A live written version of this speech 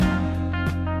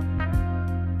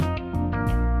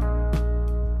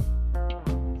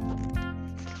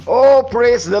Oh,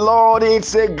 praise the Lord.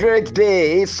 It's a great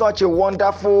day. It's such a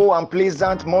wonderful and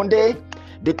pleasant Monday,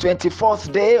 the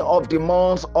 24th day of the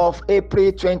month of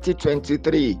April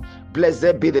 2023.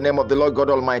 Blessed be the name of the Lord God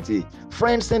Almighty.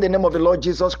 Friends, in the name of the Lord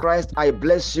Jesus Christ, I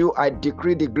bless you. I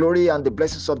decree the glory and the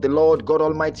blessings of the Lord God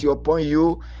Almighty upon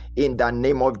you in the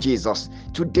name of Jesus.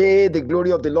 Today, the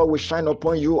glory of the Lord will shine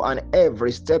upon you, and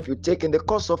every step you take in the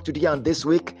course of today and this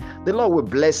week, the Lord will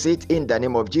bless it in the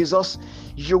name of Jesus.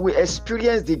 You will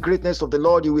experience the greatness of the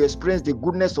Lord. You will experience the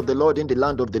goodness of the Lord in the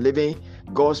land of the living.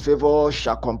 God's favor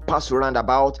shall compass you round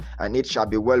about, and it shall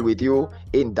be well with you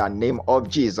in the name of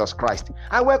Jesus Christ.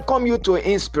 I welcome you to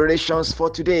Inspirations for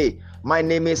today. My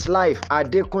name is Life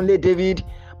Adekunle David,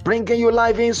 bringing you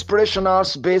live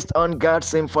inspirationals based on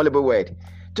God's infallible word.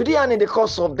 Today and in the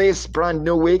course of this brand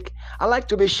new week, I'd like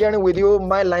to be sharing with you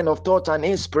my line of thought and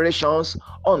inspirations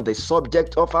on the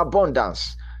subject of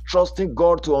abundance, trusting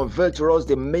God to unveil to us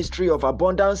the mystery of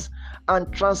abundance and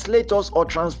translate us or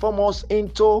transform us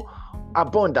into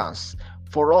abundance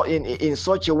for all in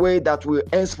such a way that we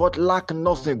henceforth lack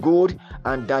nothing good,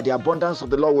 and that the abundance of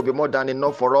the Lord will be more than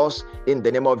enough for us in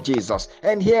the name of Jesus.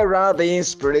 And here are the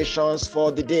inspirations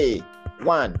for the day.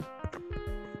 1.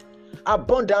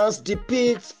 Abundance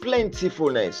depicts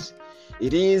plentifulness.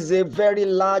 It is a very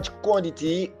large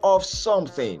quantity of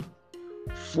something,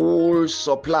 full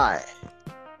supply.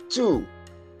 2.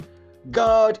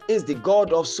 God is the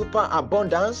God of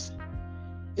superabundance.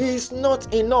 He is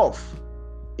not enough.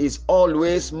 He is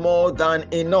always more than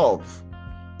enough.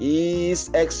 He is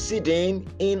exceeding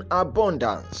in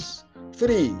abundance.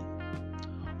 3.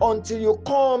 Until you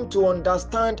come to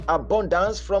understand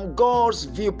abundance from God's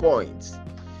viewpoint,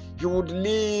 you would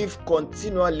live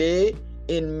continually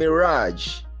in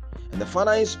mirage. And the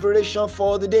final inspiration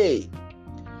for the day: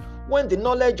 when the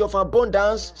knowledge of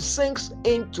abundance sinks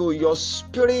into your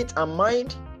spirit and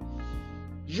mind,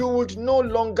 you would no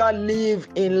longer live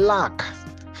in lack.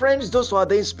 Friends, those are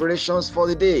the inspirations for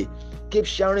the day. Keep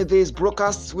sharing these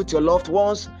broadcasts with your loved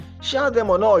ones. Share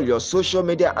them on all your social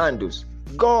media handles.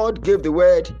 God gave the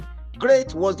word.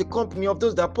 Great was the company of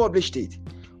those that published it.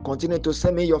 Continue to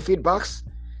send me your feedbacks.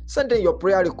 Send in your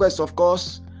prayer requests, of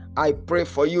course. I pray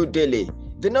for you daily.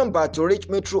 The number to reach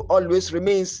me through always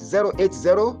remains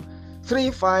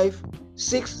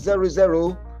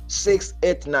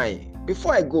 080-35-600-689.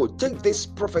 Before I go, take this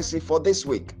prophecy for this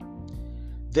week.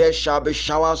 There shall be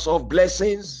showers of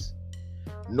blessings,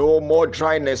 no more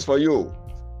dryness for you.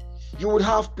 You will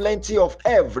have plenty of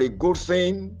every good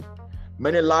thing.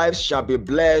 Many lives shall be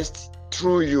blessed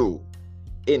through you,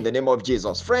 in the name of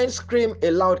Jesus. Friends, scream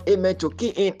a loud amen to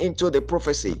key into the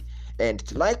prophecy. And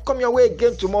till I come your way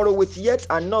again tomorrow with yet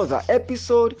another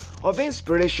episode of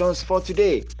Inspirations for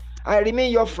today, I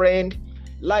remain your friend,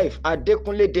 Life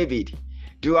Adekunle David.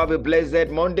 Do have a blessed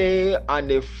Monday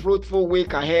and a fruitful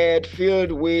week ahead,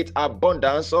 filled with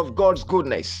abundance of God's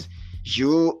goodness.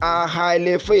 You are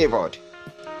highly favored.